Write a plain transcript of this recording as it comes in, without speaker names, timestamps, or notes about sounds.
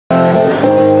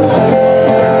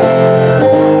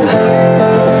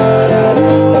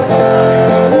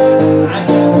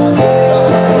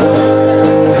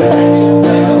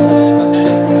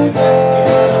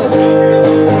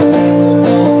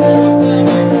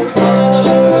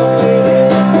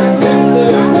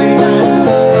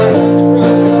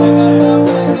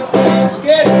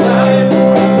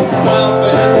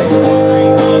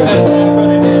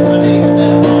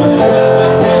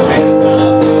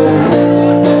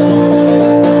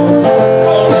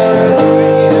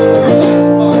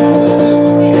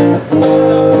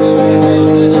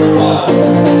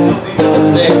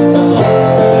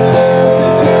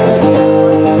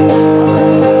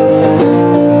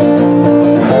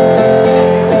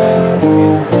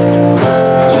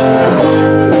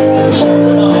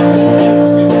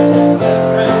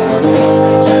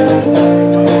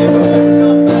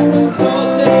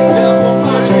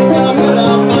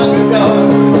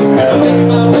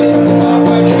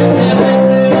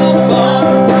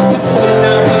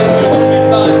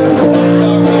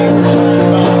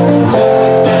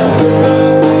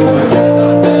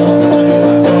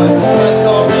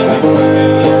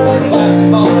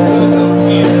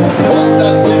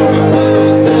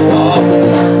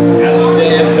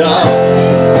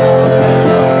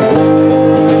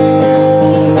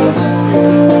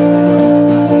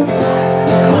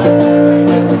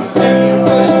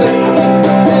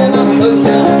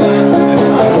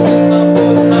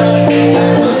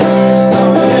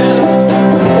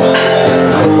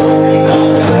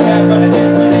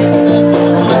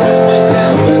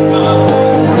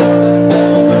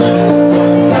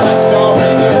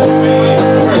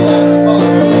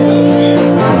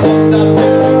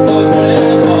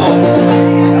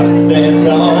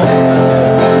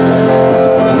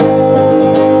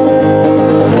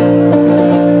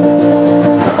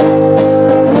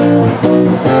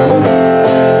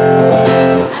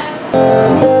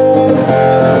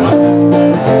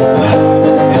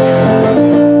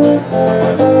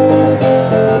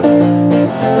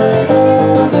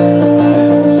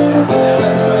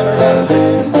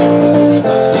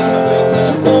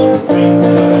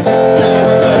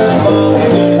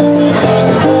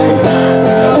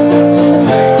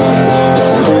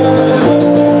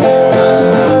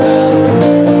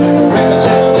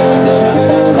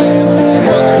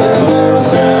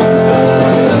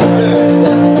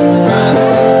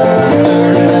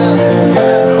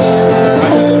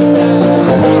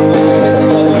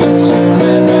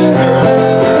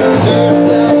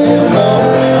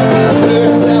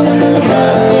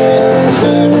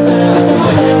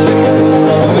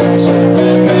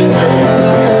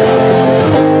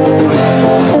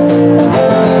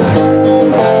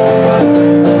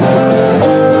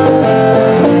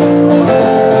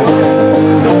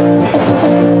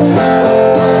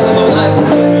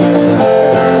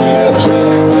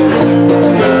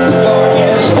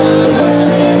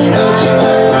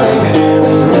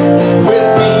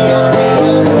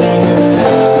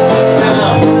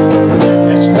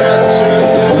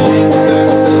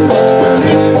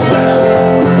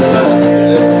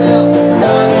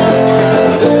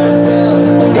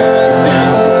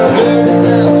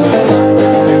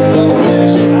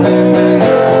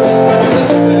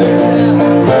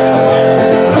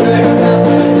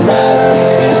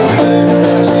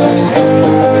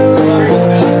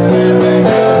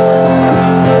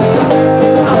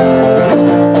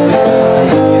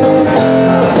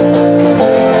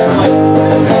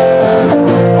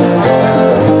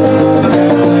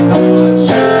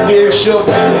she'll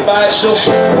fight, she'll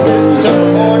shoot till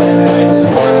the morning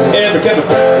light. Every time the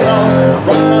fire's on,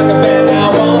 rocks like a band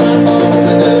now on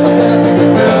the dirty side.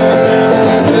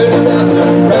 Dirty side to the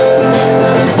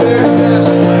right, dirty side,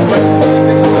 she's like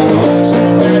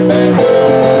bad, bad girl.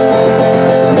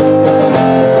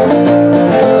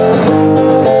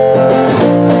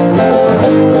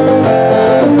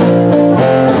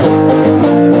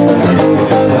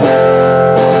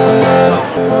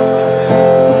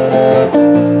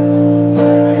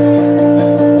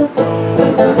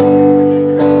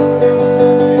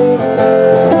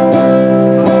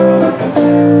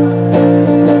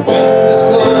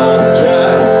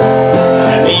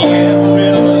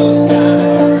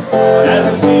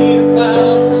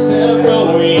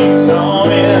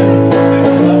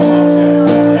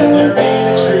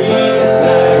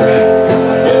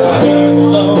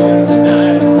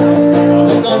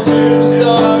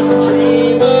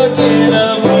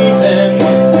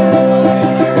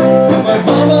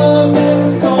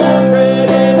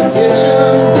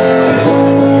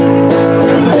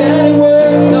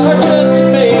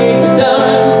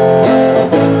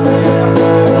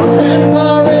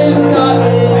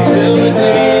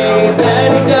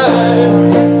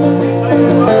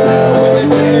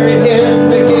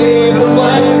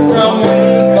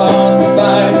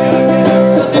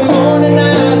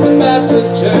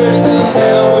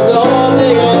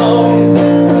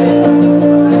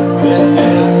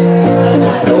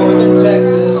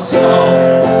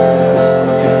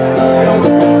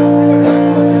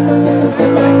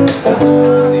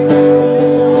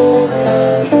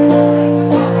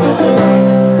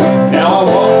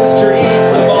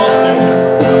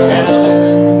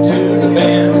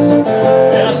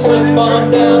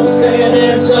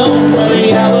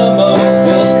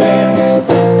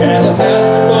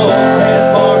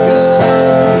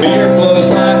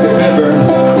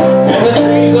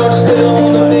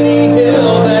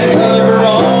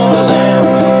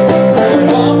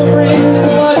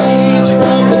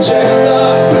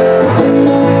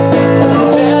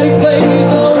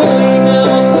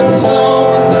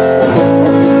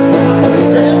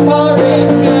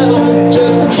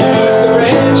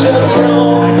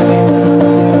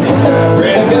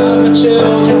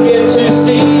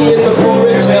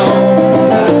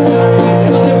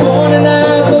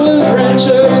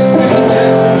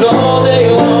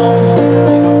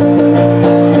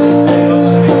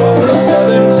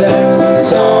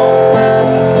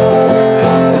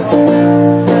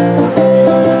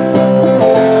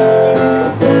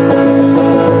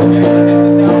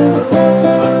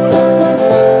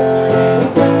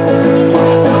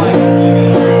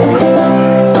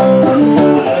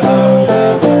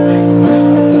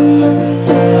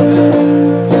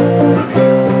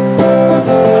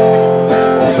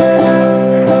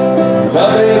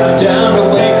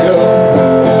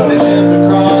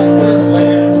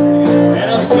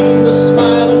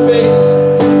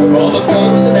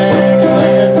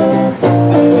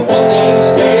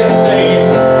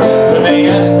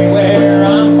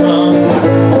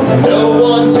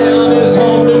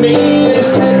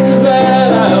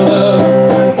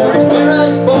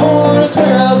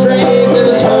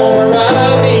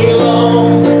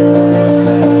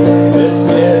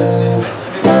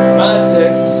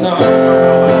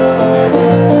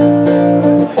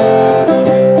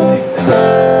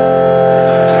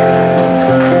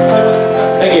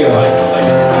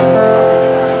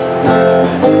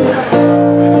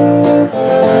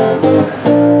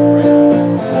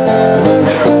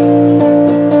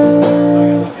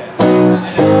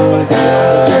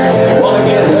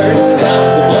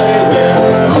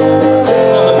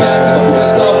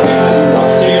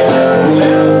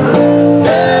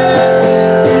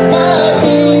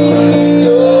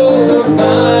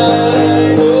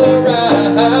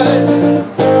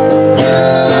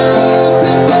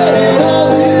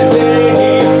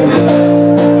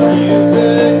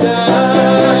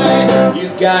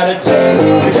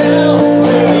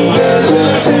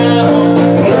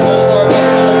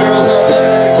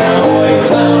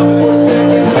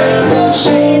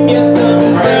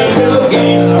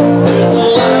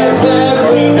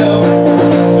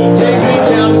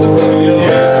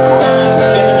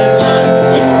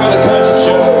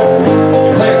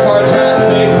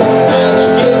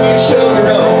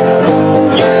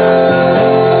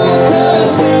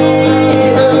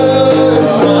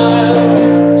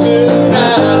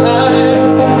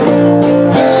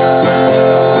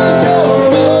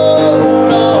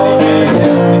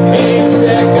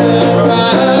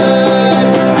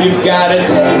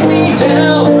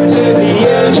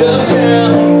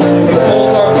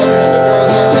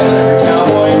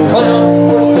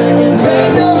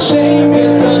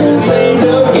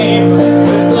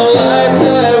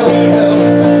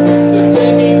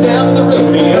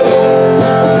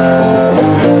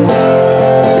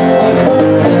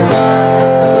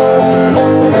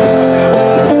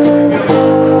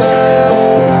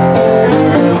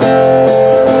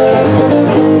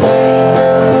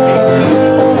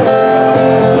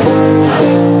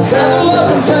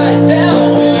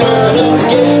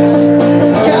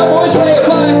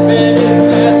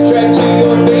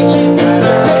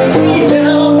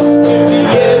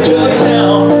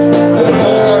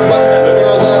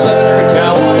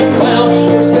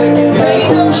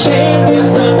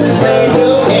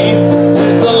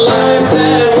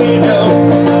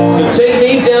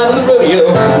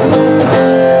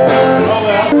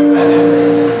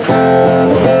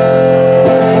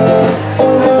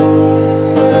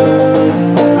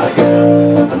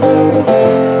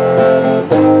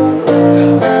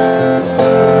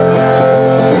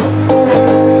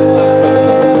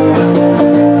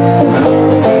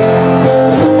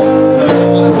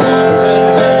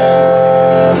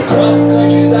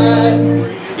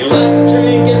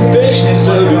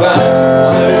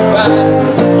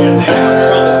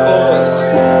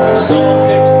 Someone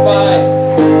picked a fight,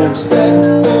 and respect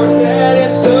for his dad,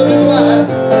 and so do I.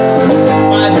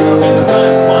 My hero made the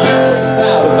finest wine, drink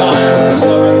without a vine.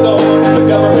 Stubborn thorn in the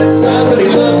government side, but he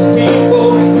loves his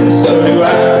people, and so do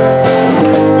I.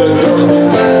 The girls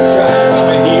and guns drive by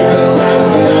my hero side.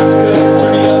 Sometimes he couldn't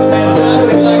turn me up and time,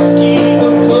 but he'd like to keep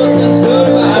them close, and so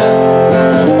do I.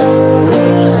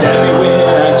 Stab me when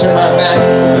I turn my back,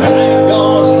 but I ain't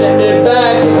gonna send it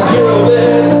back, 'cause my hero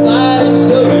let it slide, and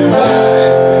so do I.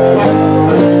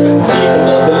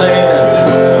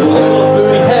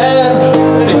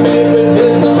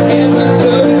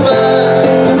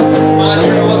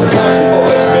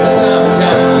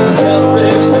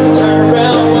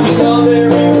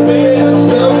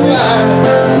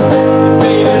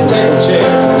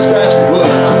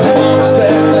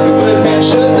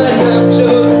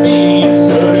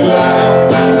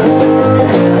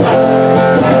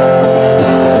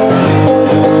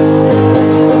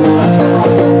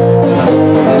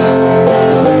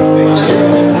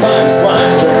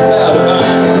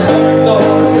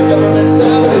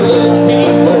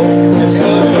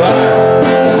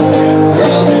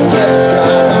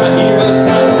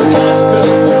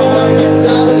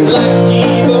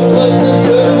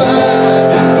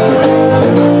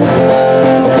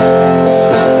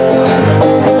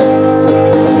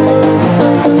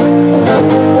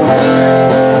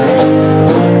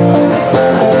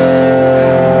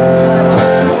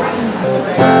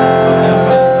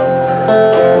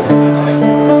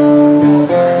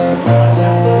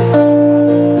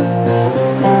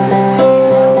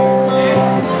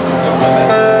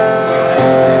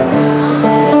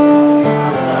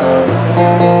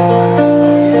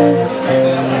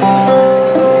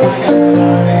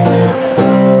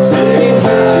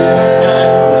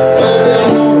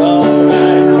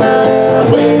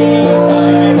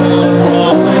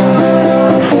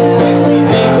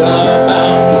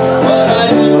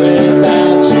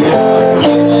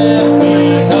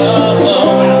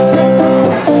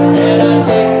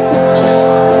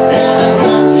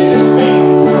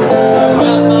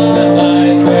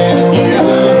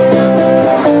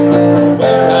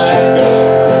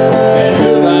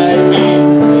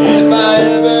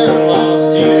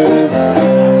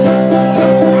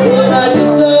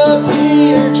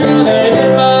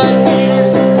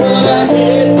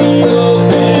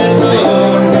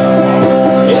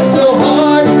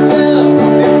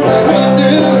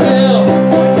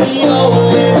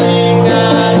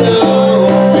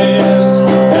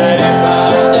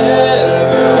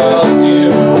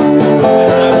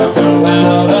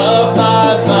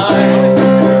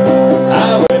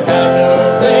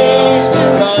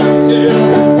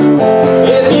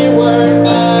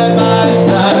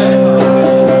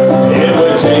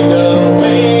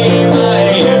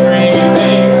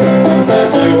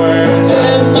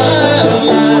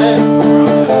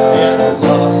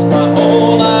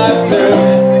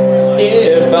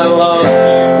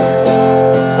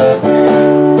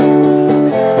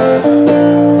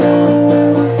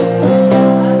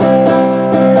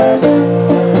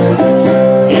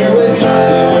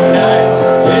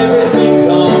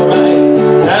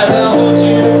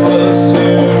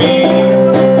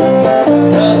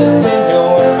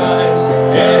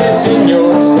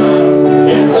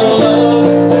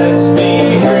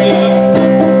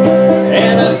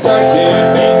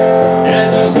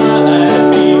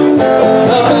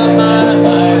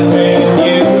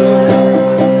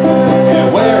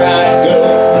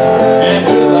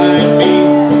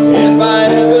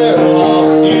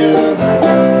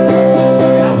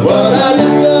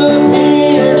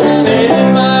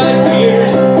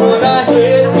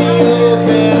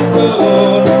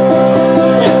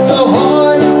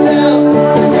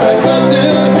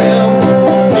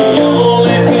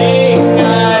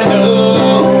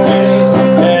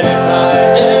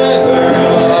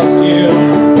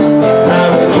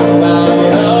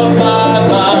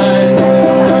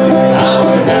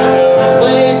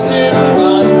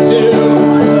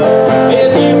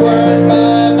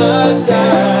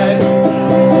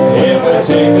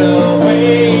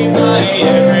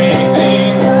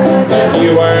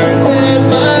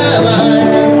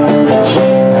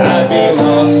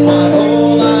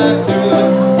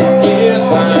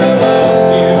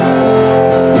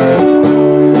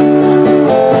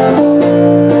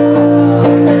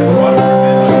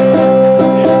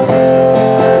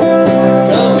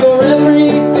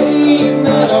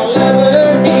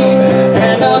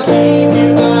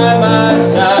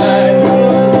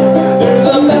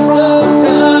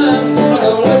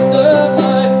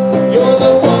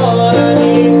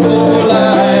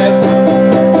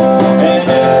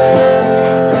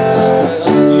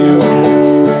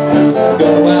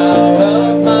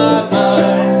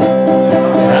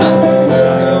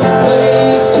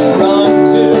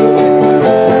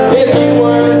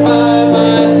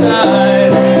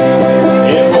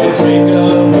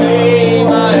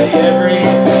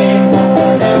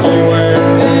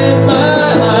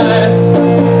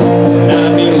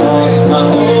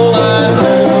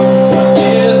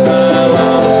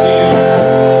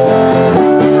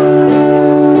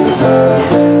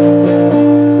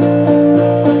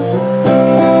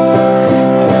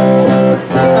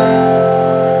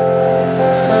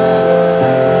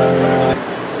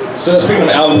 So speaking of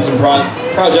albums and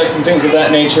projects and things of that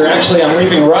nature, actually I'm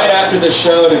leaving right after this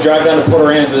show to drive down to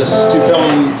Aransas to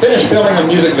finish filming a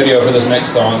music video for this next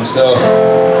song. So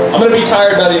I'm going to be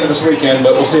tired by the end of this weekend,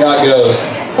 but we'll see how it goes.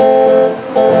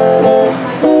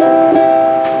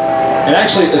 And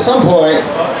actually, at some point,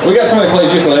 we got somebody who plays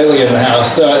ukulele in the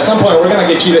house, so at some point we're going to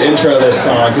get you to intro this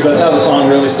song, because that's how the song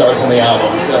really starts on the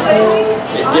album. So,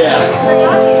 yeah.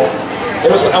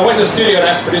 I went to the studio and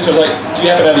asked the producer, I was like, do you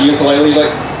happen to have a ukulele? He's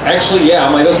like, actually, yeah.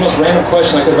 I'm like, that's the most random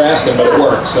question I could have asked him, but it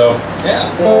worked, so, yeah.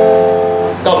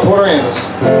 Called Aransas.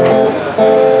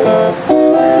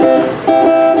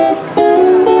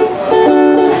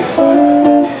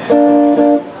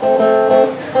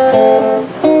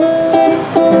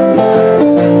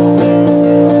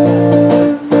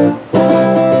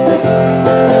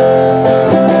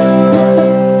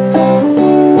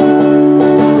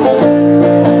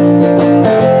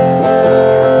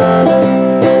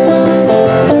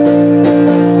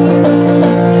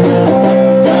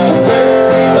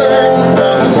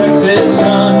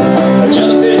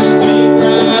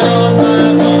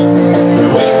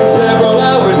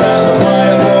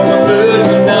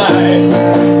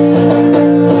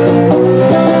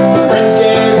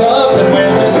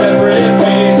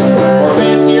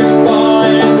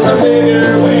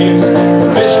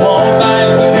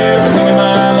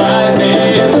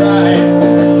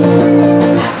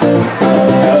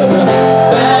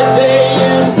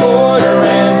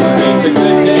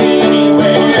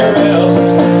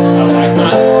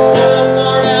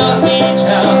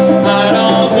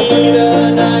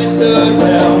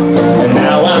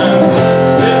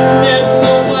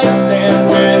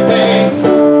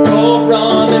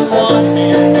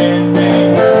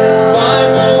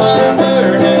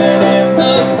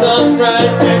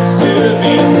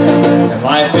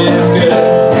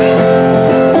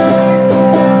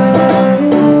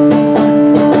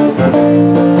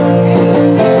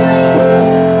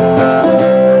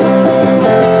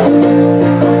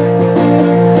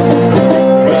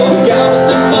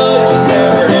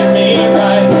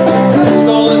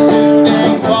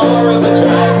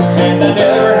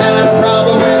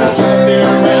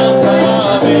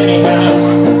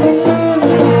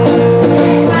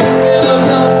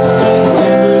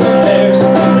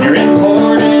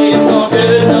 It's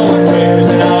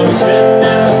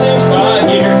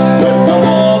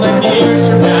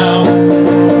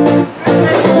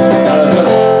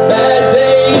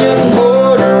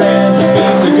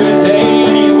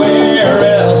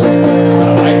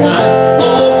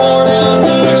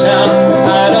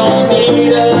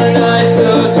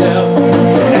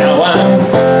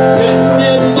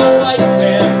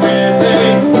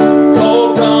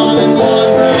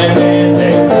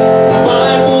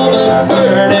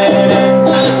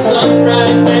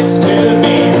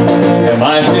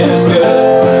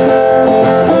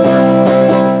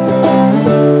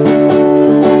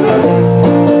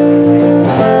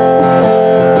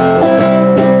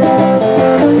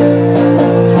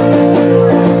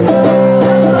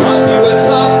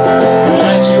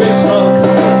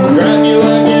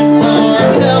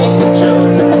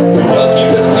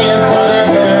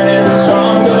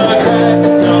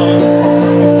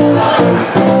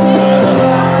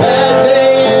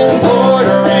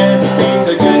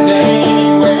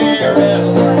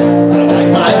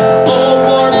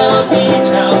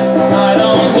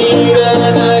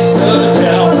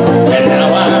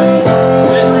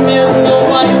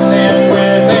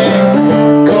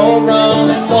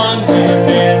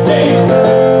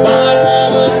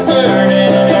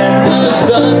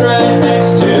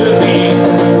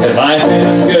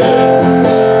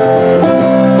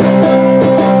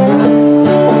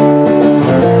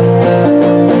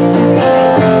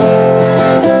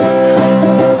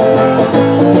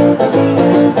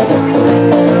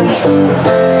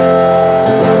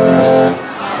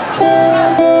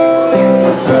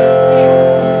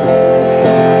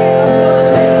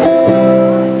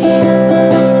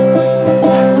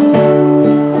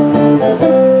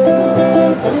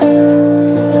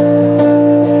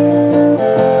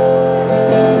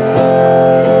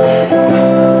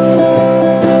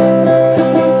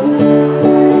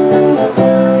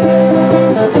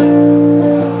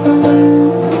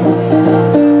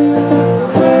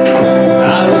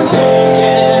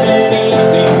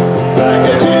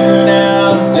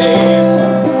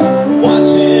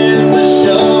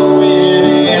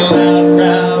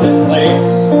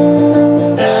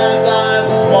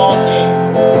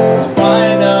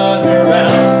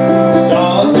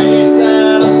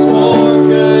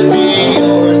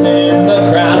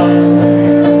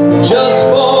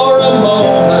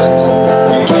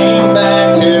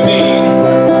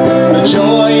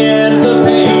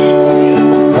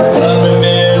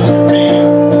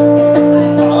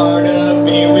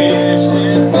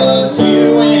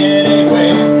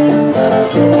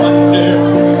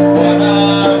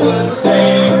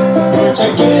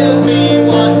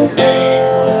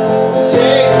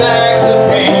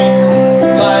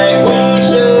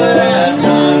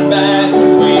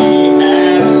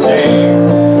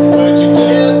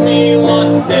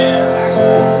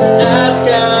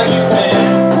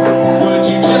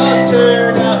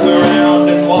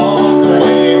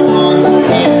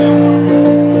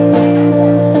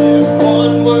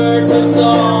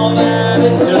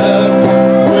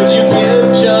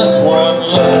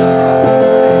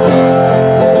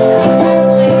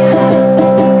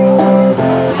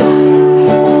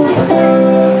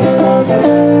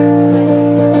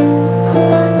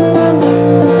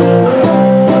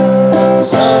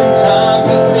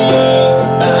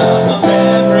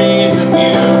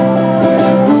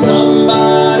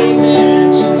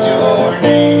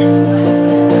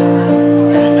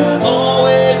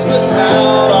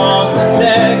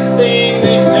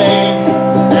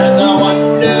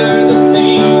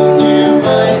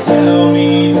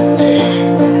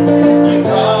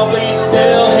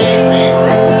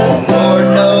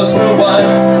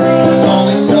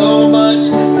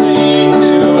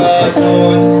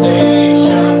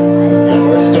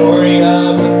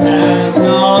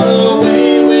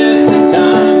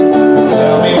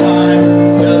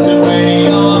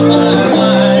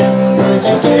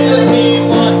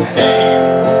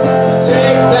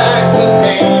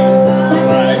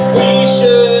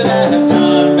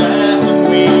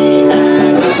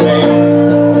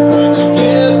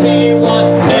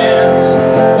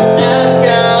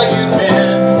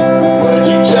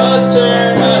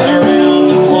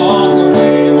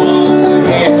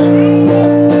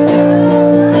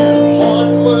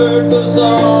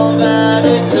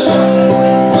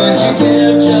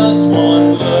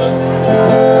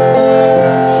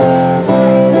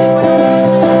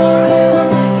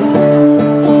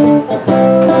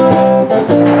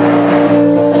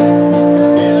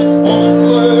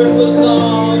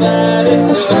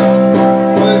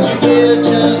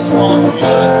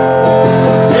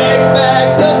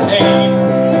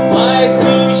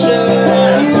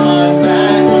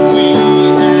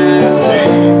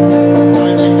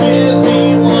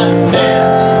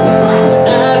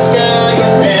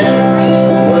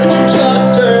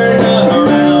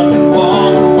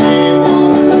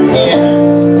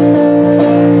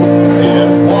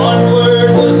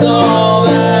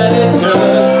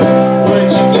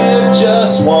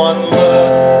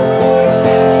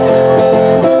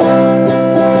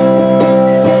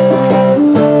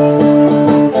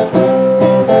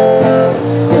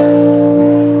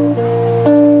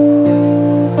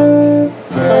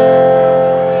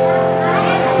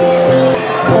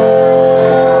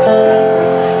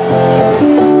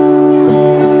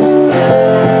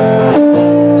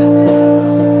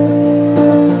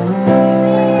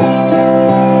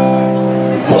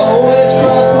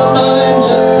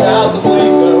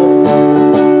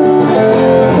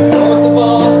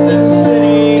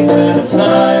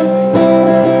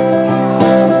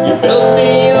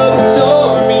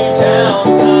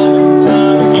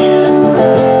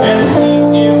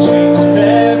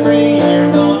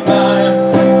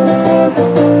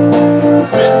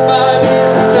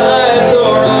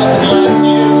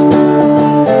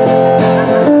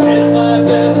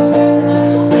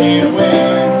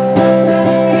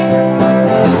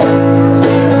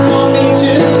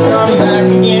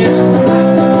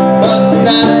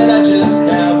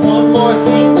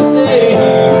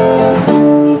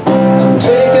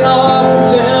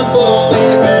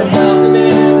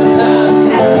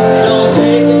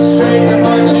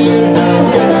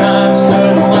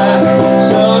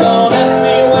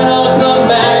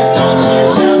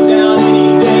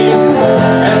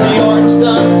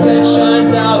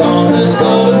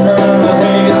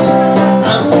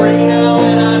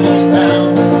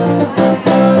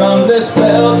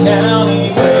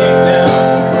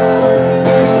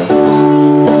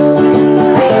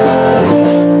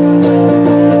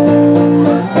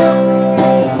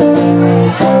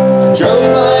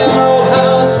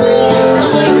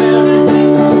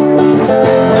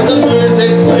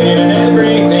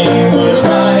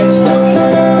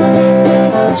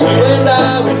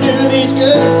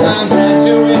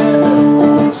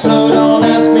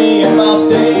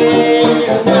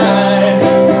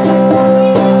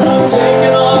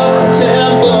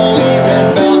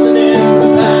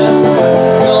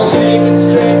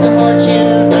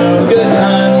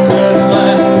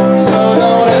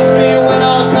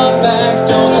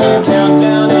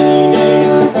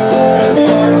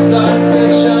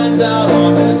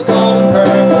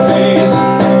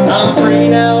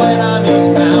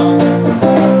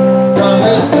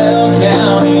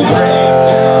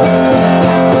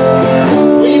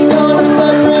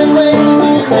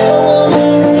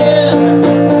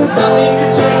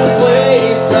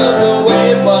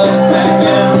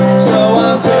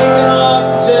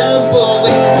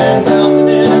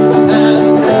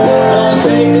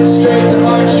it straight to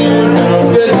heart, you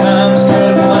know good times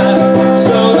couldn't last.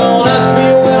 So don't ask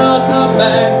me when I'll come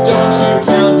back, don't you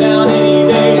count down any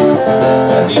days,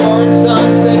 as the orange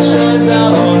sunset shines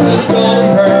out on this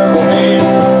golden purple haze.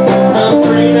 I'm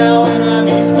free now and I'm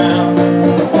eastbound.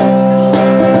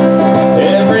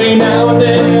 Every now and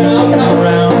then I'll come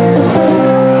around,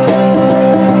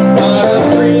 but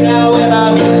I'm free now and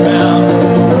I'm eastbound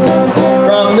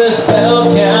from this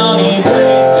Belton County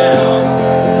breakdown.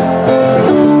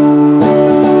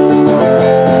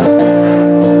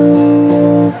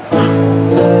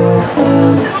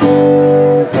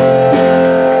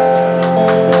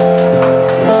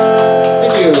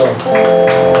 Thank you.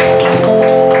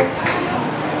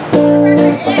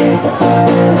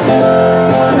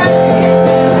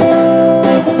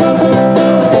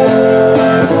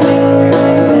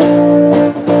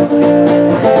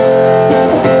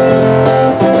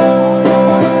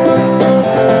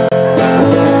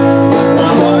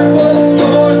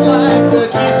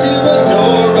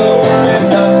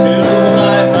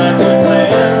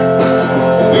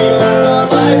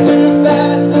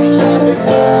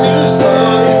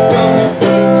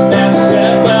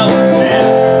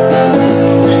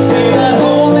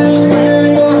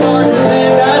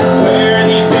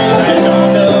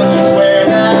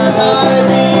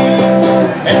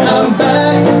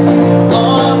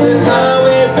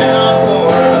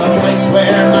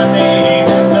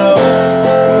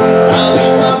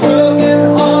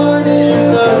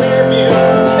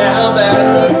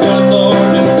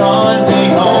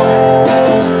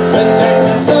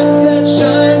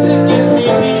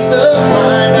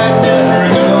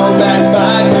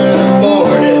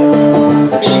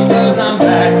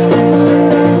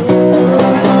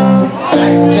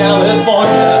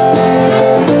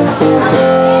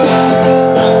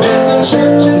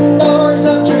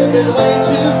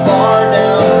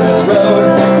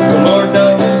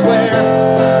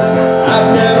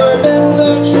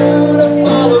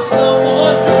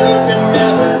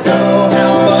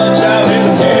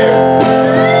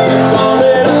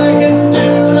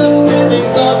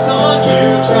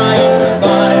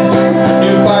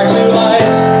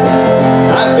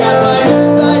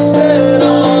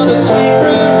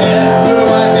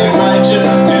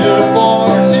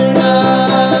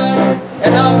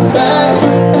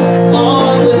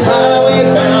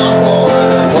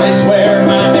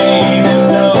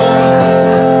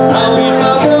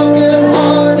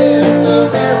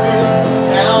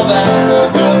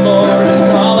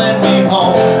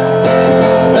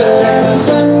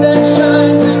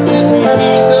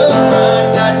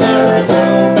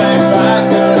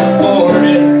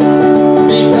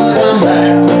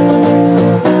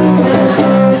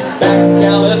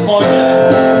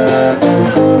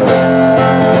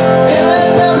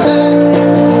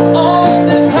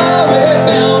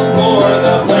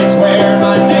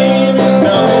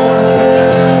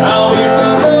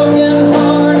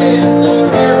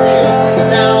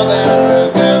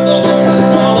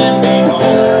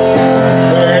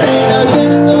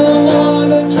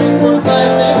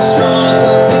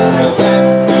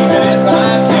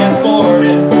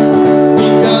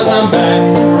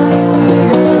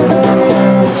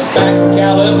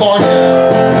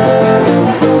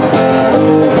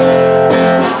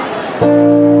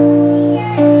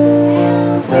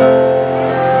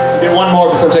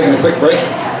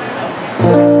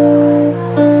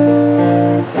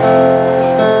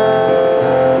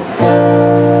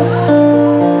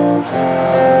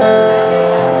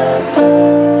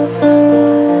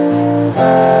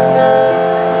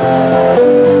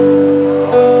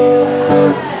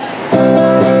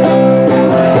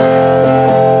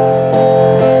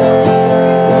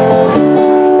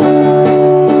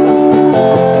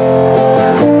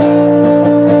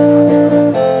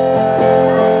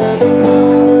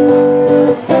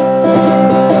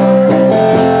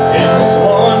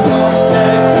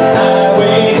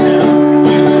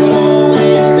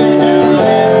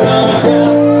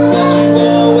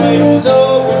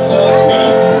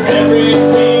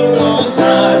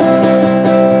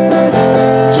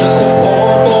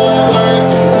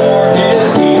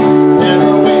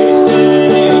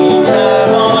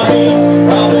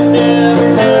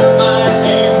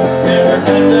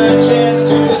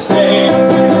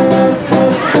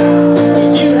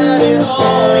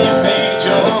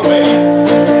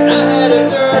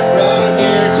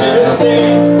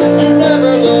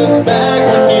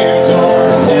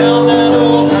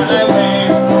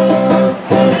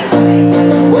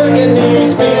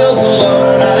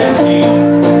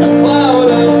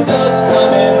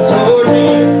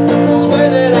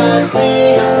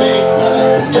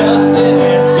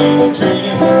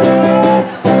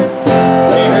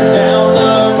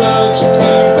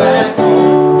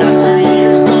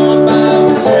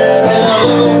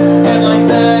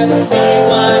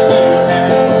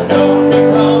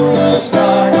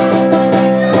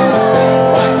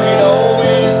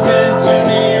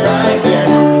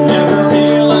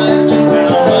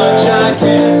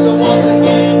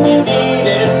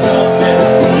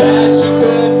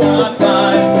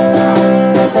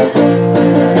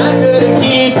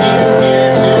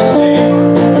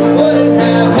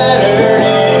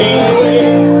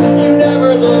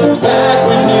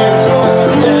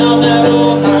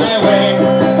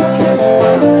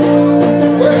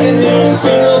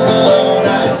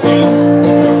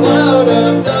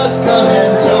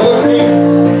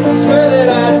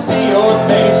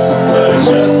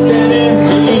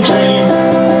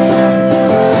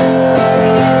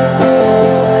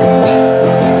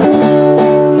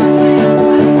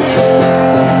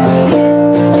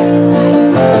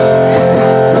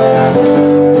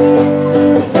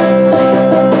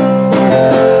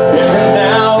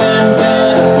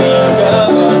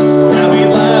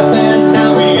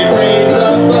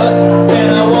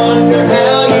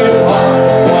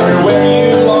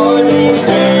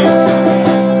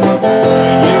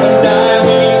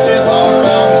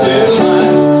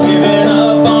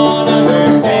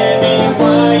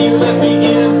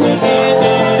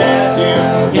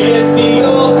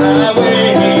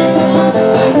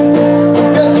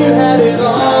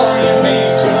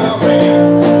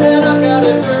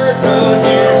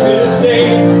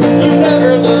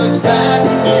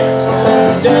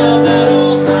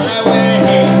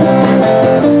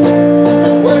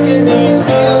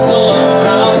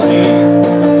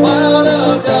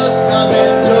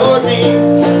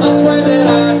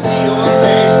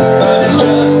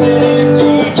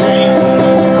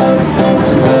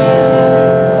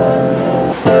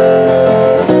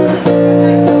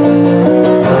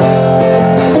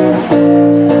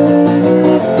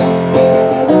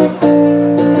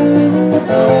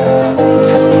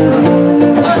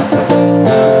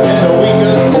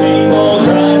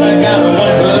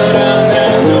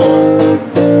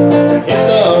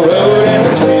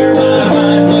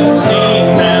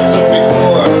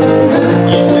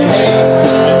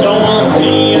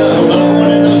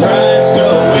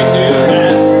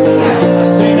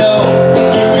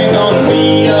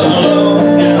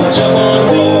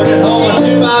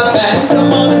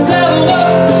 Come on and saddle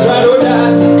up, ride or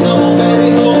die. Come on,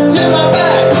 baby, hold to my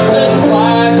back. Let's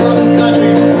fly across the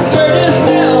country, Sturgis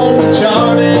down,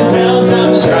 charming town.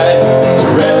 Time is right to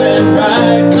rev and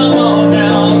ride. Come on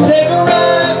now, take a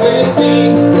ride with me.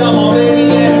 Come on,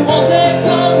 baby, and it won't take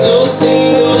long. You'll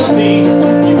see, you'll see.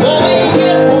 You only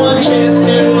get one chance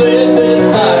to live this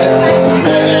life.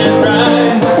 Rev and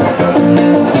ride.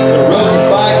 The rows of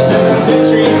bikes and the 6th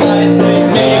Street lights, they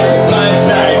make a fine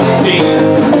sight to see.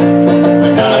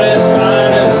 But not as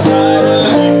fine as the sight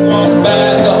of you on the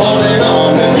back of holding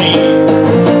on to me.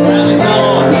 Rally's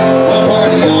on, we'll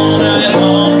party all night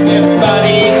long.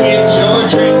 Everybody get your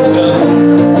drinks up.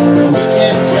 The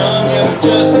weekend's young, it will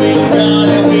just begun,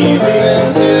 and we ain't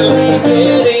leaving till we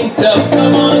get inked up.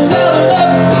 Come on and saddle up,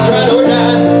 ride or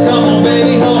die. Come on,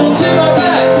 baby, hold on to my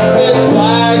back. Let's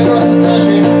fly across the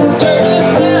country, Sturgis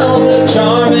down, the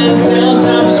charming town.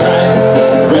 Time is right,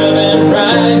 rev and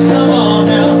ride. Come on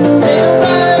now, take a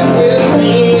ride with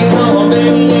me. Come on,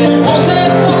 baby, and it won't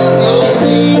take long. You'll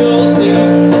see, you'll see. You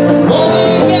only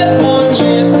get one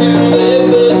chance to live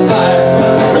this life.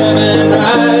 Rev and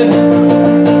ride.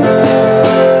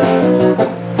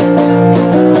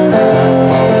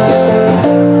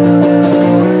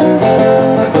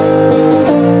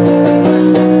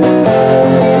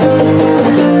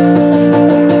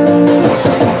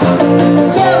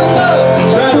 Saddle up,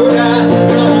 ride or die.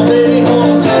 Come on, baby, hold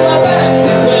on to my back.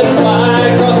 Let's fly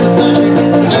across the country,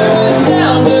 Sturgis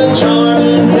down, the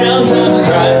charming town. Time is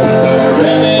right,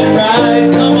 rev and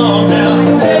ride. Come on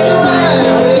now, take a ride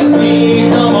with me.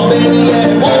 Come on, baby,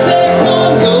 and it won't take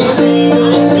long. You'll see,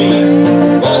 you'll see.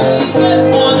 Only get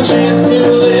one chance to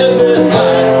live this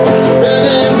life. So rev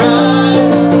and ride.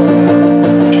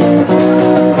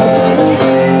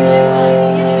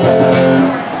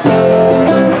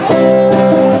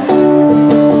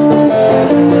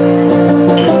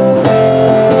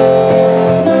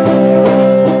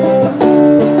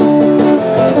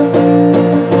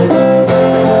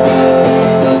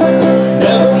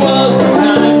 Never was the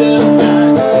kind of guy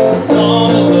with all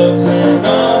the looks and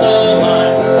all the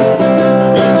lines.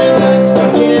 Raised too good to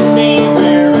get me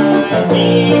where I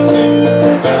need to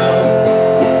go.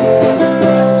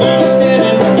 I see you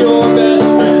standing with your best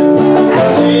friends.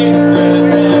 Take a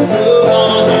breath and move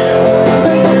on in.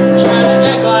 Try to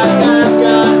act like I've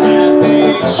got half a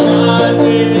shot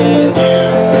with you.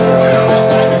 I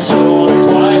tap your shoulder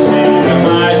twice and to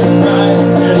my surprise,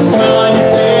 there's a smile on your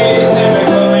face and a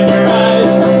glow in your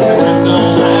eyes. My friends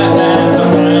don't laugh as I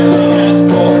finally ask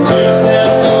for 2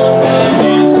 steps on that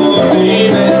dance floor,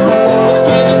 baby. Let's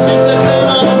give it 2 steps out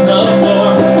on the floor.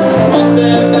 1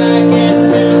 step back and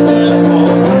 2 steps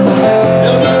more.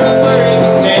 No need to worry,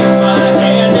 just take my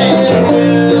hand and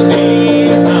we'll be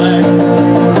fine.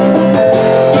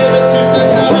 Let's give it 2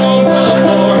 steps out on the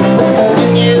floor.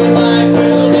 If you like,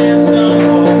 we'll dance some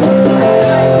more.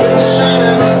 With the shine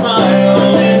of a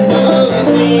smile and those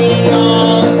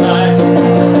neon lights.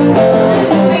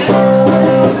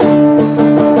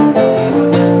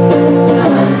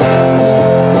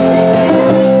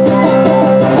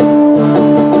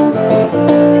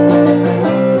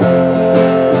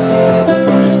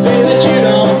 You say that you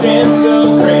don't dance so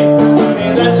great,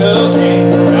 and that's okay.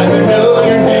 I could know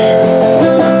your name.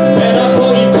 Then I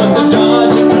pull you close to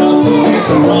dodge a couple. It's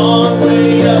the wrong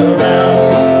way around.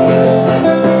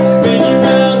 Spin you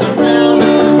round and round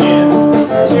again.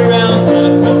 2 rounds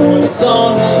left before the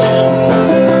song will end.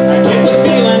 I get the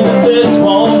feeling that this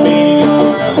won't be our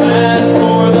last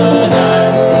for the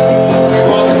night. We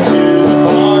walk up to the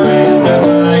bar and I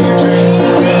buy your drink.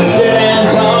 We'll sit and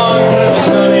talk till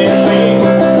suddenly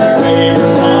your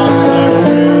favorite songs run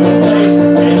through the place,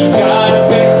 and you got a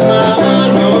big smile on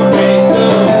your face. So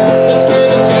let's give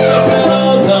it 2 steps out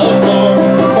on the floor.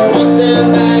 1 step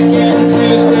back.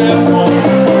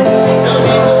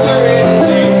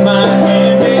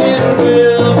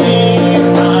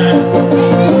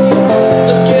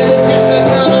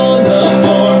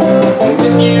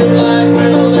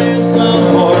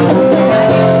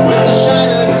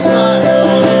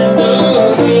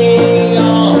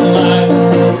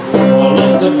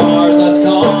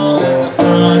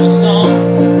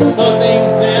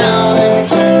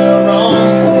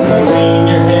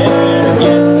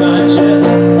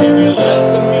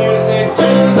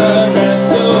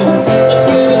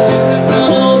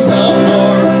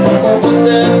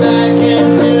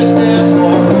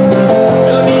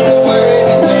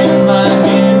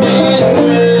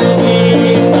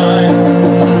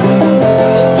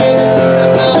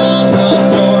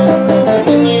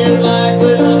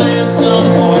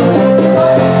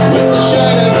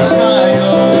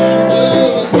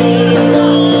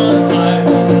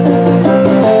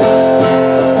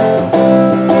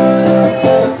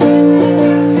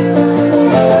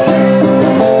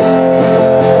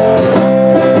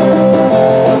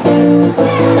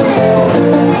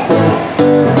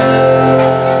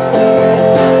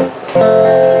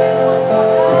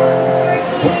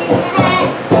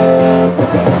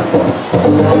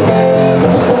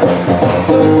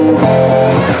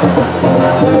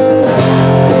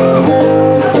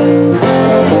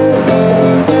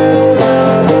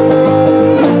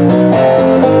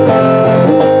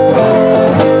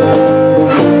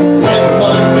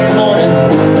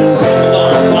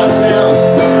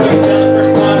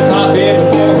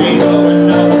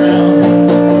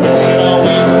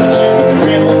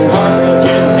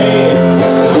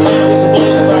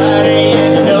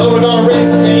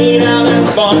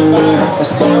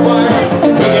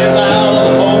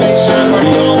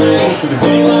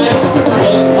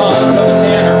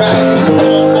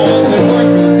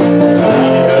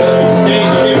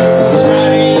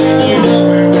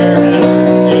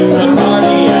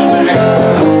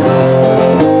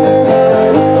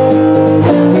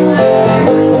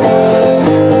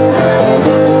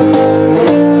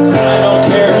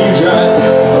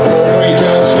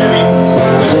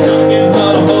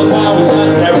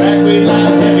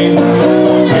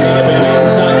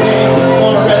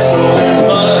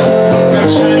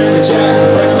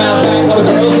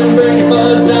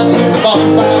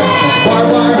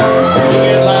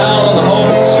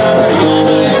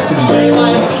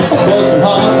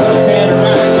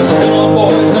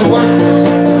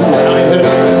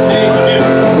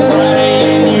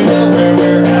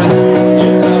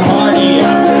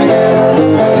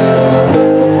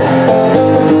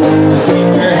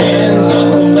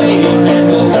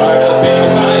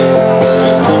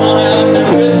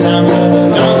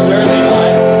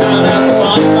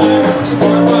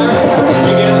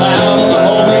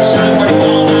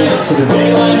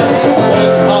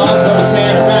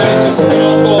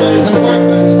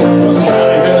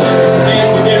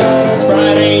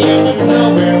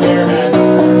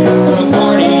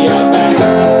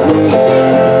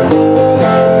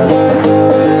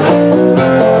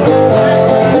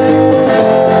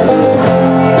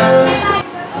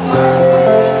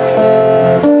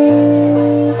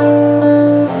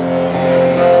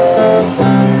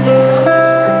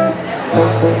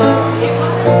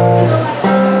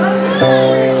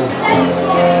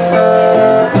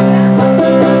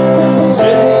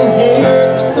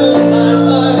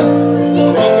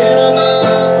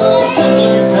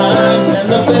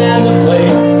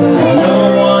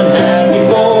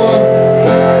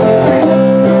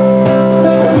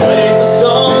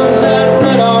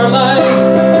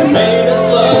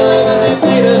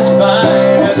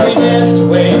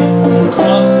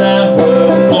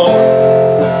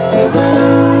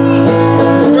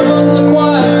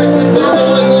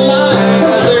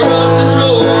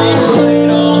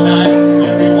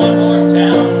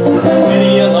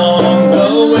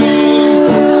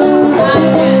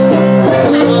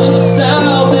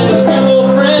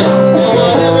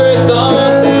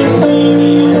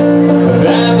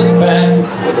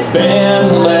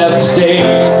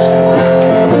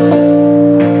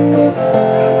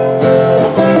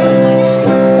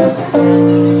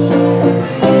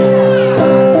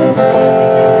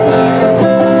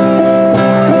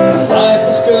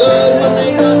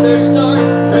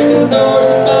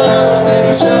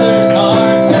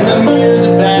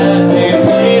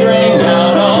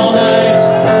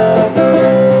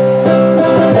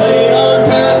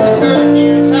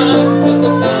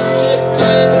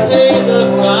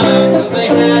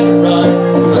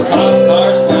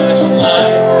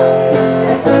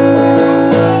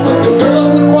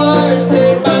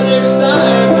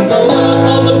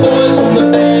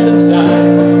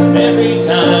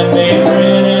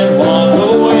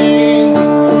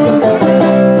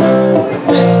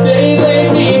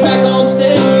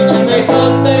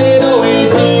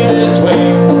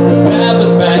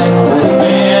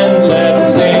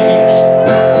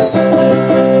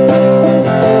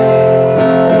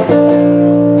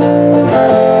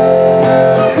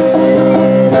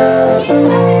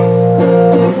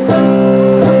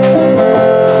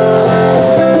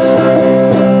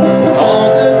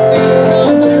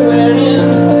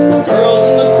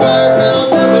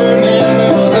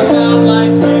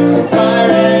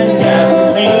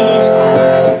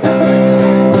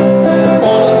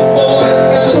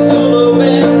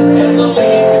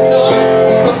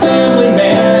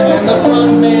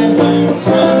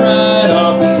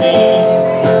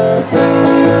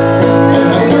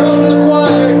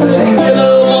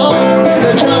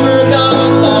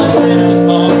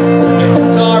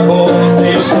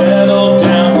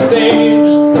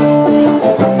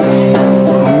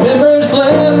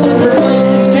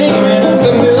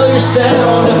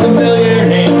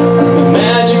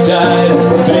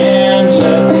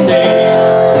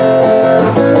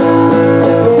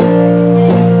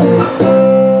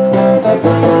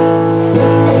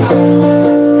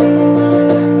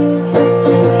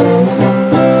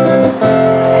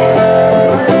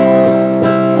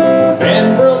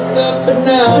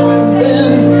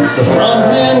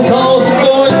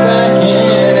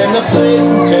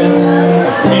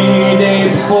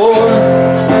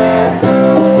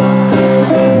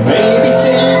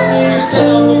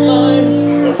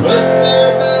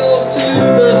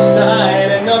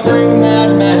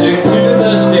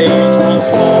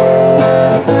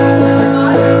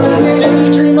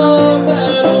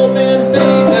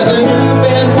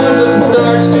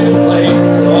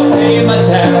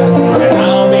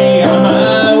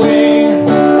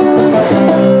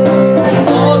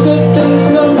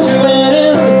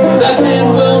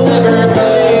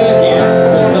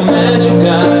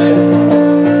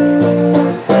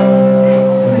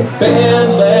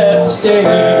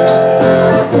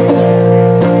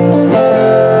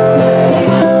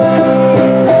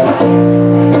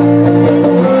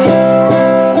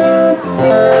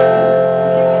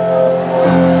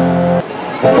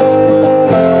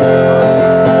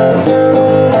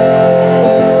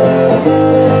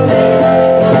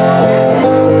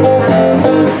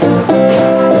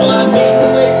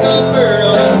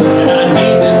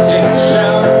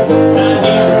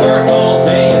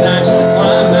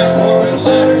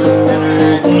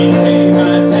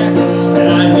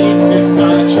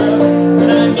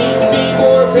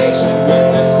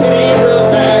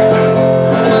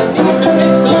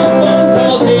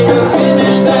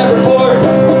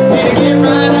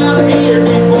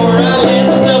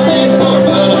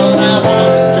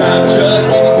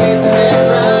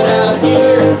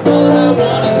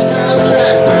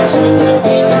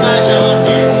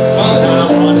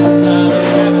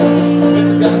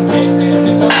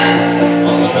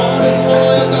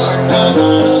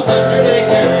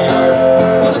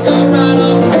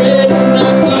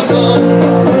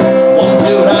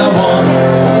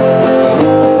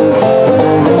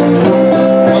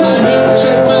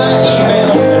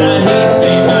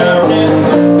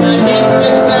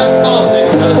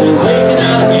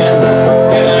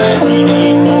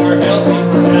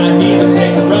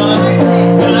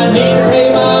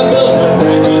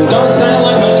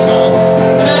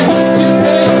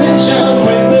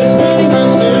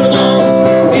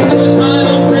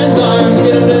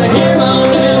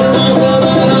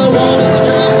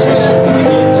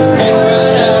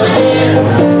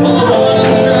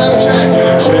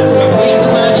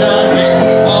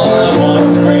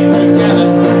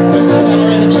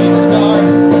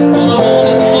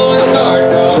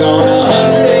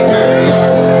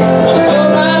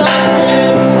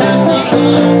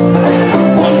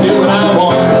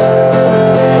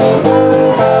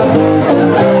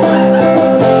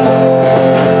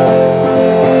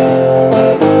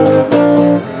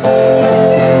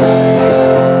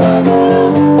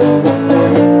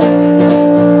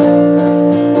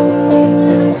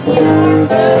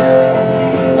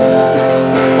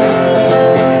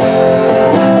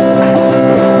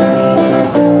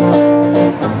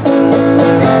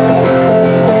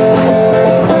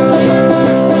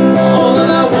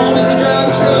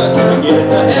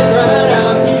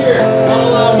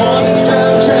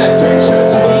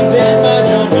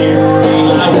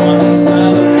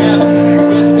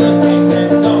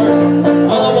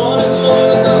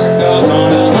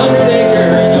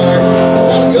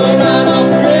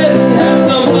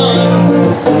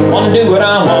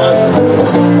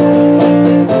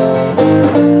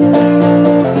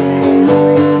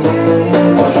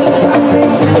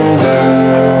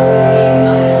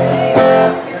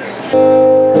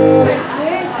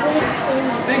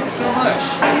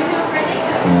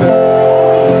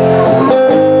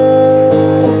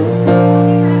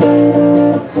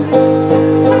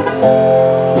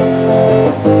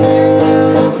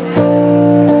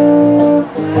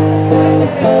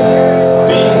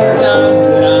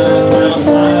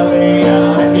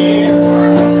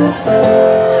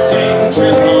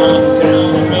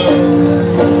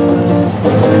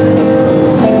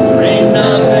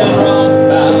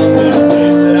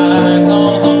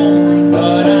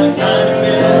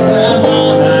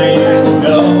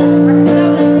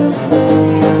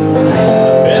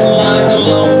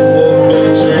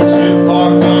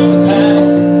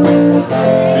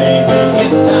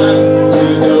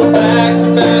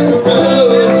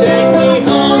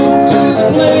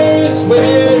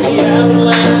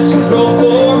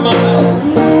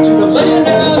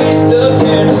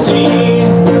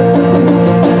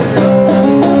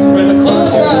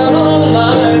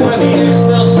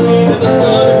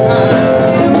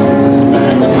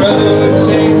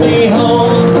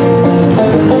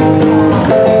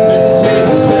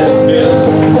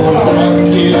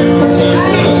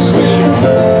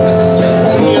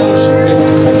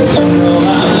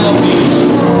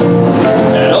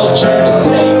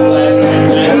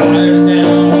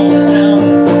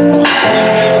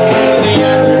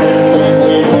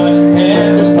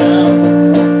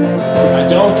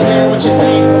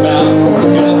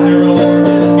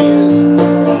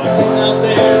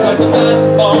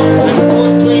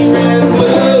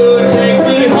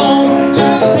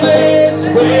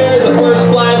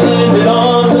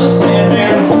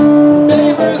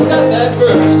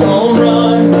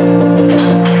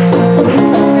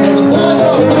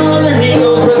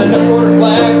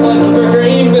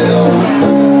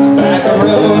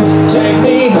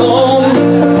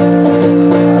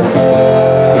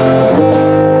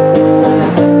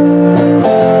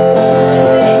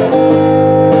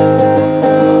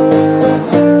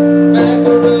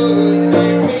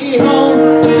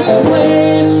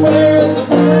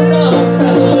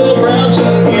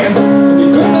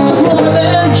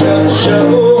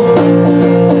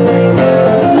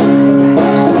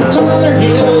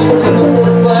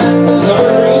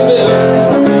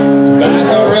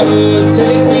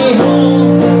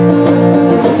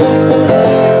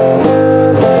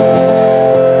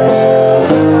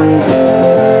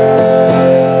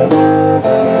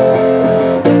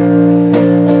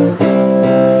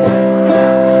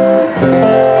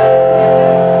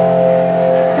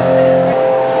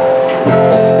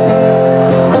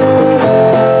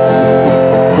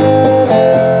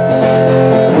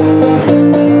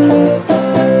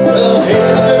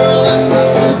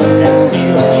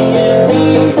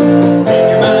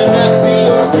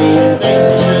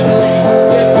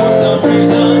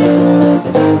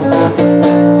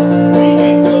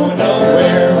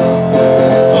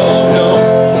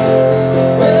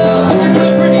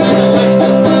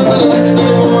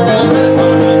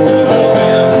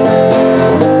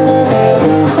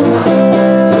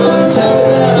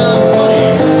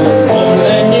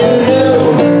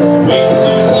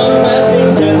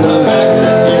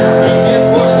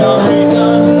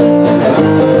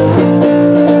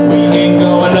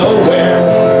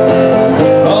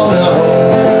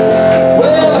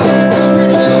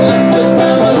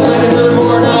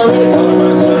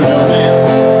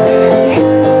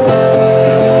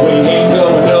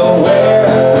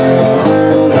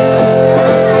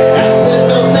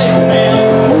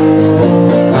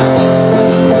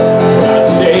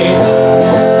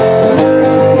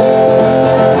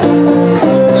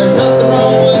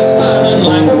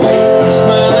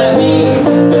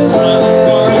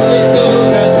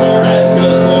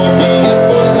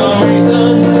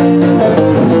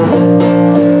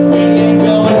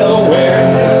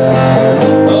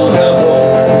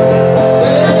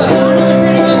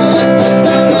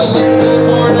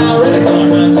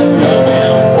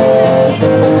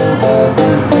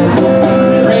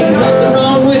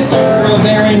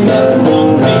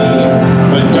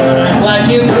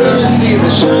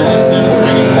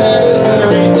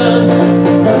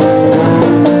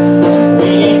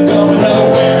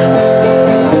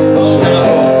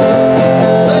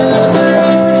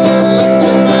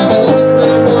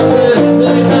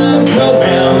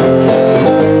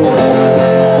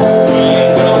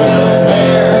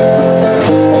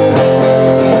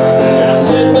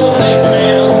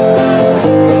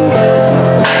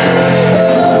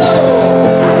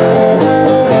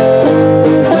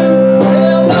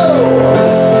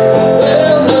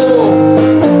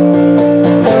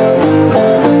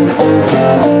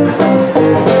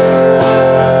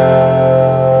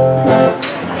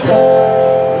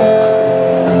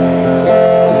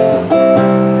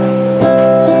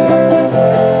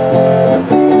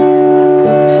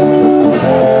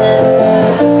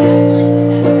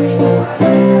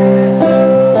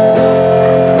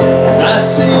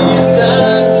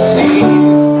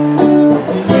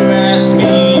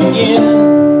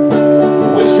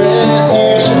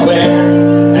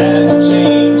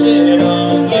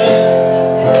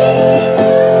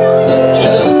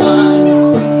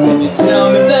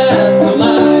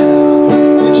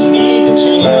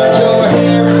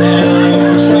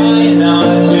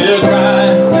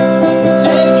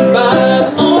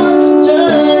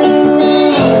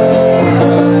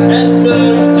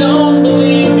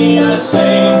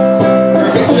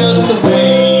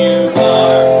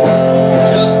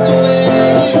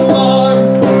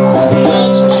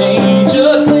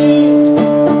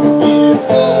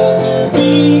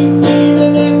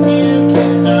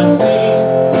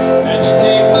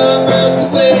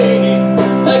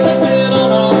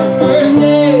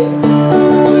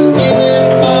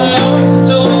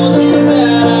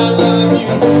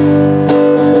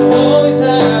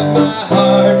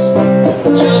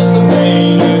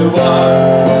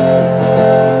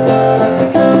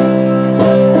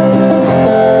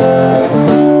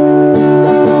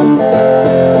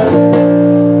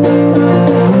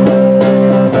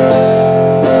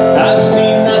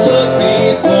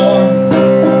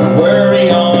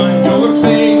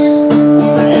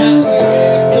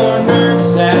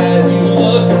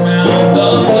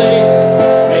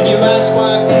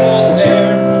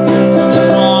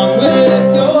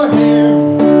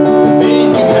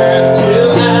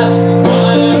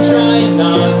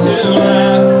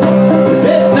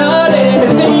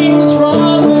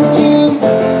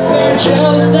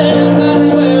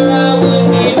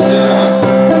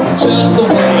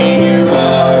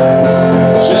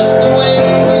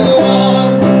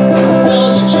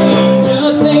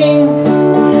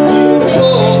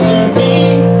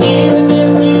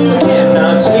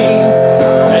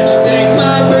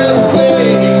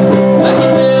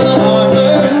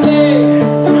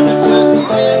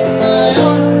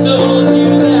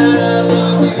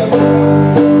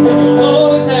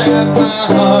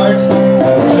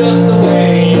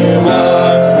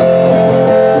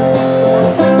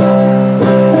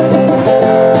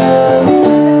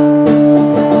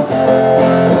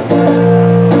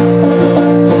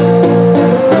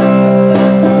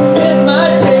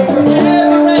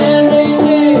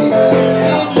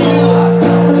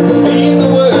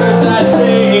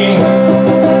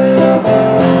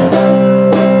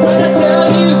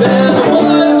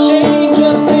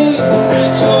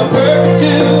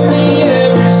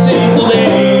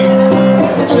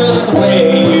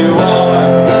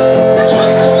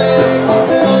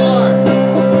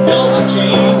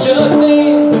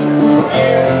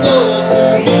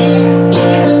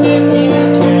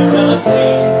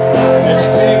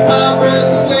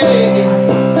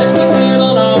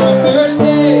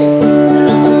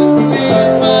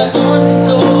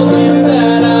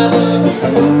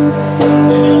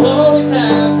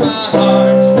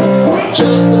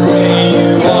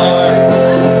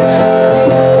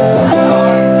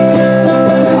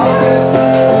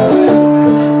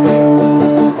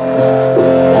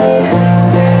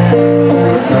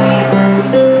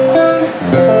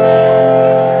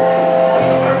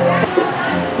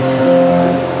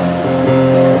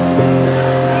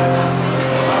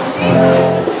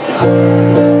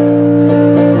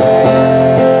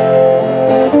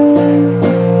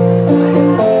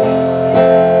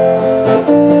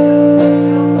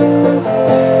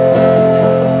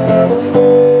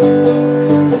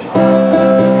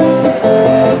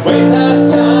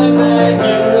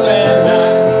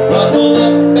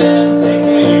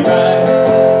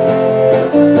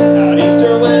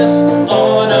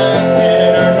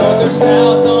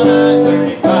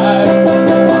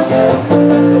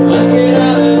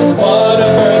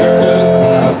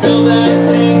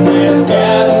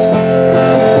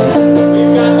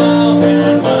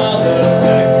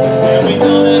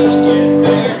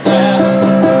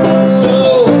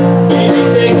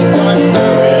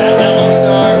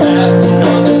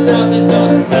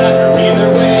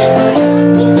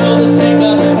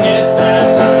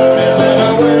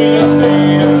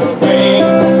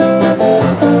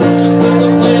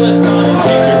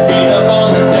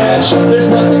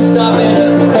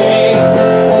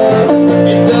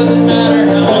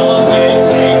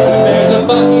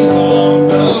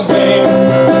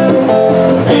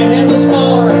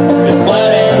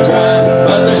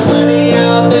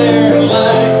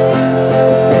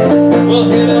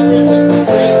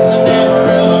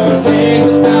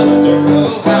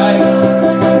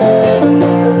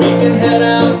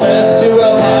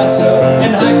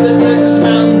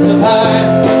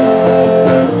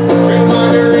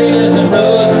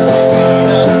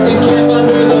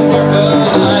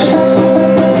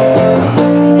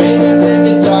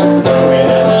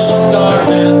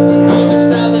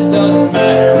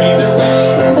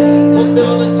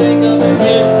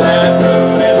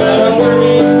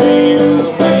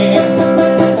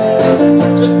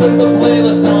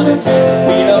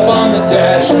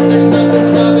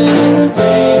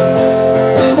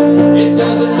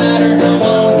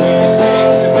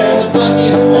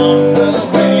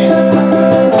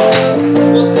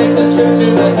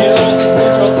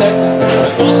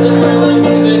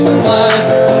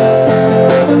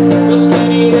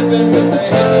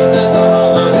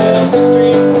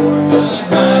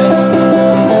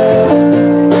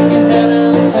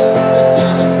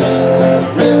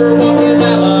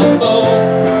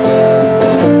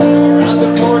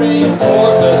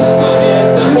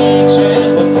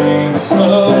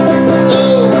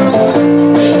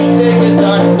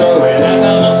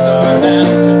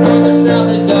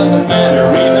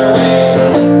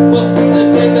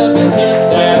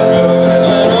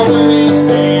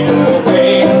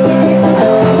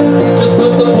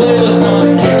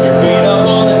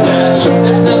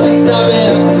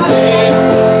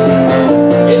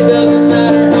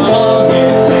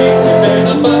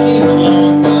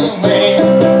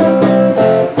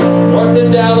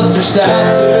 or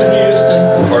south to Houston,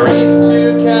 or east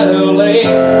to Caddo Lake.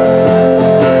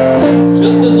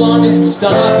 Just as long as we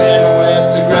stop in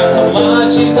west to grab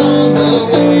kolaches on the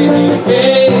way.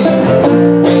 Hey,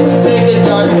 we can take the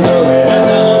dark and throw it at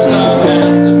the Lone Star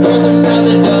map. To north or south,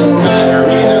 it doesn't matter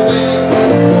either way.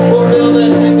 We'll build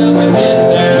that tank up and hit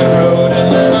that road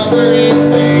and let our worries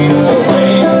fade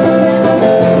away.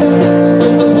 Let's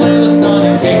put the playlist on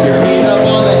and kick your feet up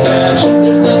on the dash.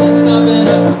 There's nothing stopping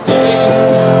us today.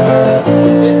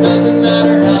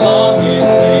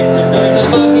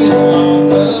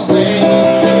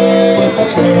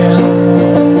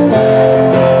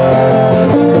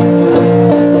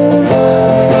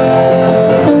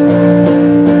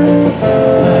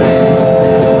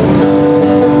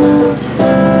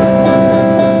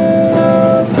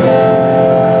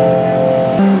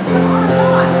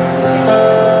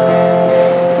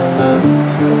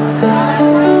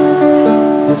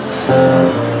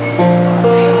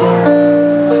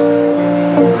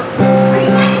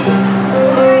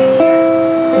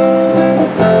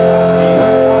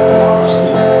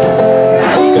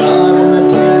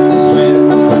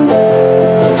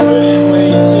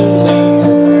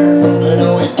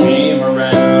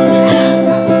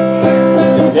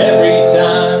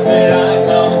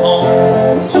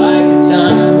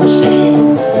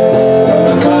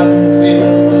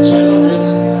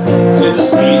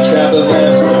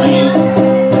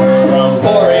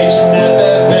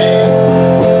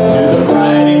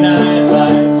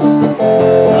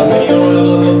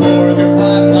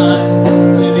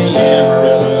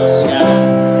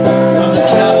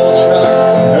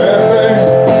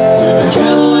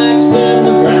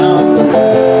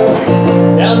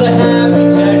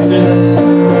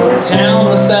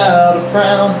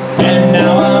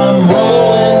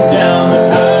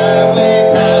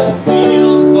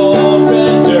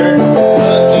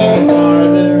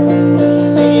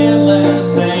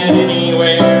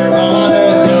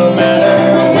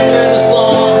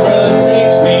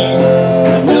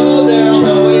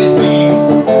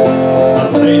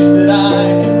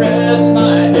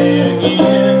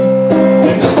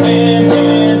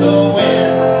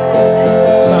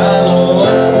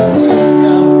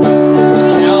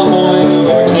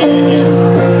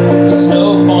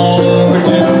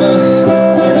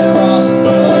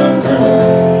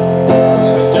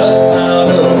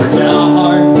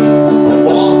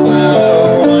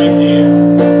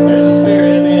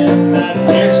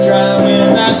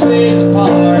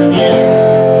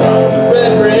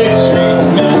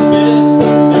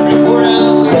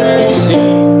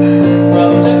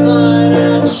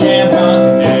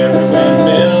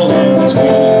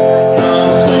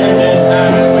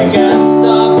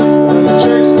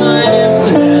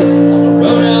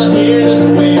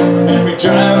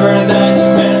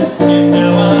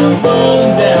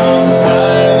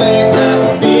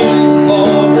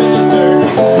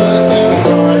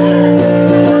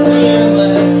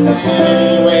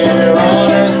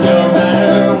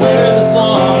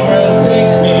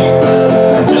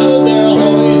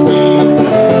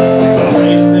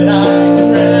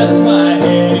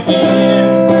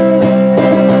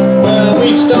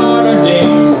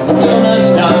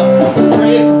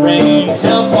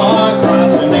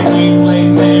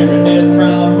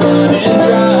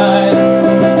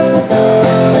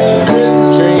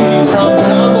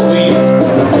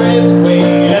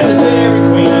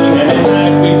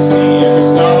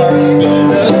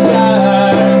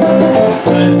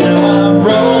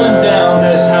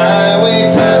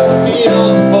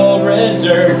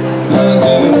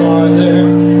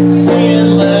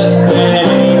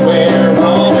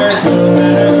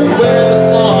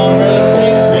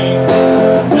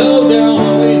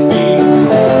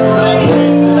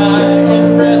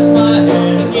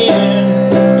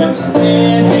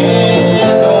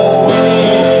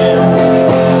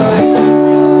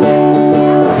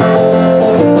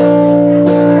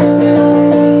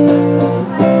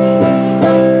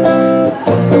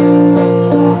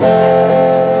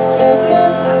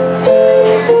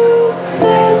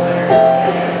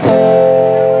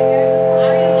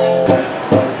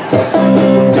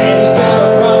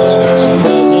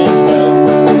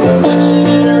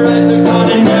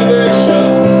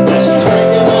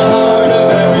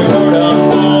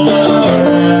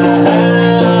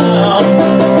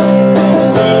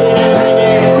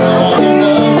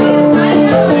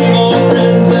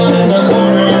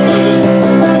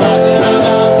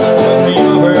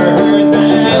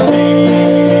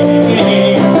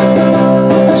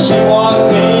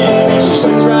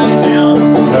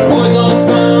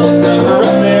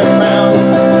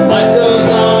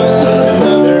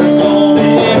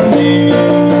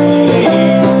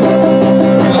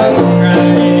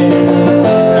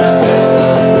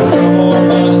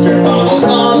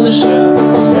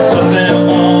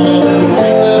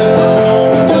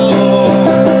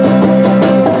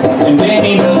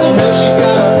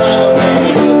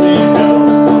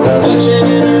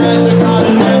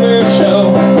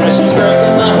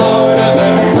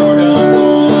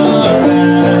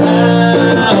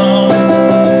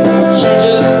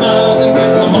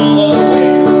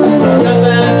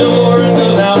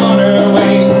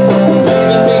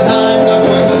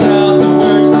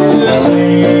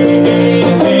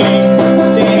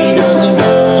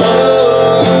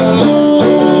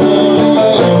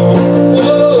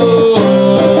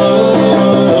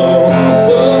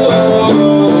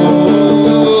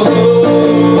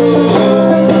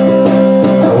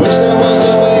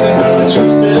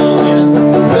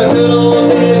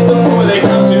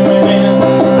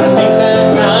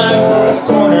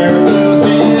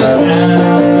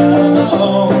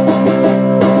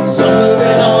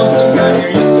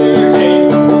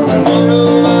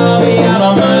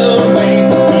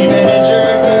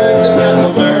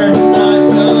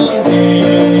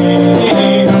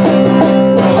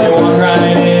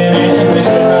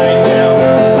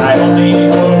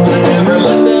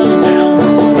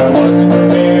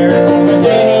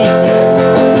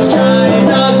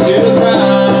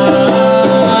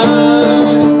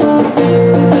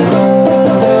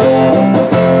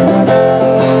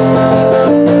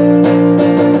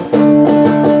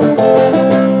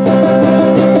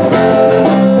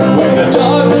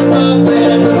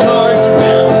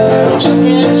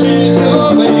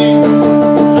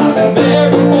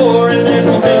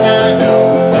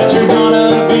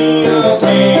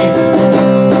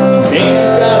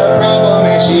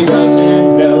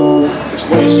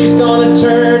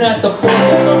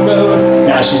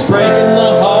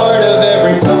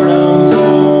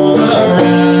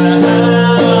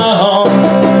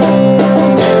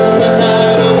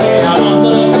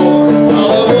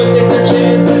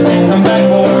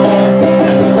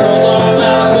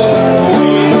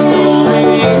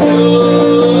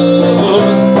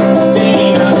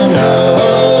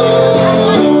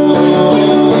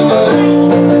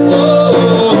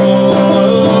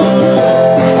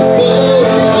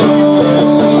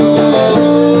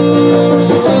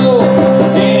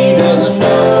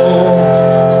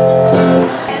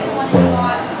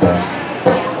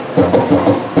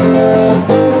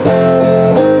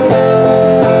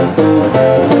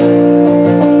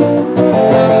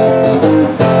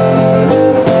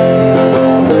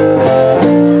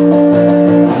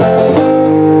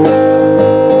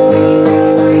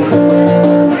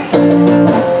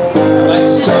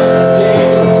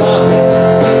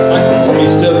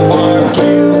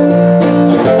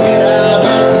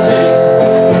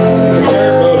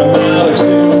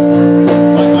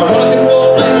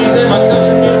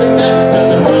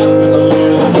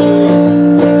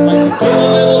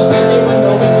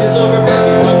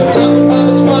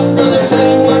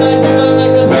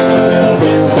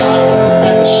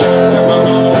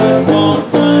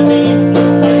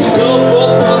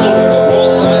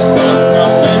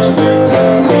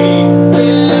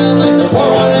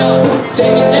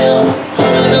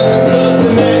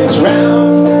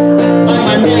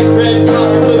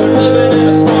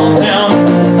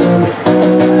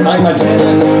 my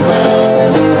Tennessee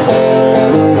brown.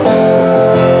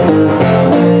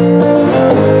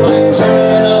 I'm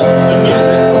turning up the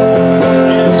music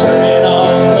and turning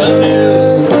off the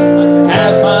news. Like to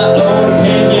have my own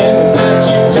opinion without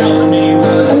you telling me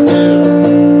what to do.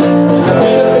 Like to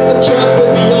beat a pickup truck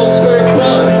with the old square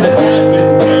front and a tap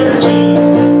with energy.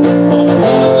 All the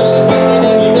woman when she's walking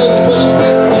and you know just what she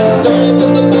did. Started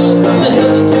with the bell from the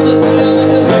hills of Tennessee. I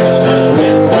like to make a little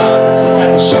pit stop at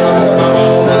the shop where my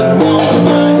mama wouldn't want to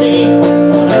find me.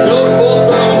 Wanna go full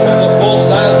throttle, grab a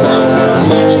full-size bump from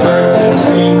Lynchburg,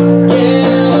 Tennessee. Yeah,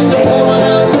 I like to pour one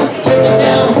up, take it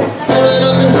down, hold it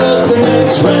up until it's the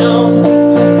next round.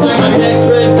 Like my neck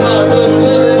red dog, but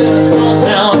living in a small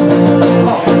town.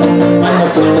 I'm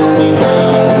a Tennessee brown.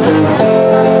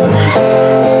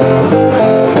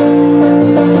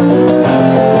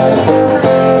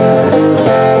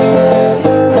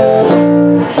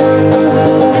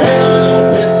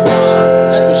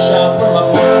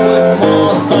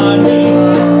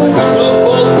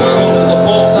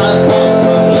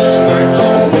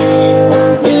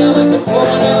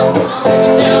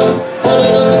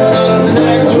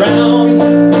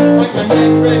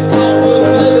 Red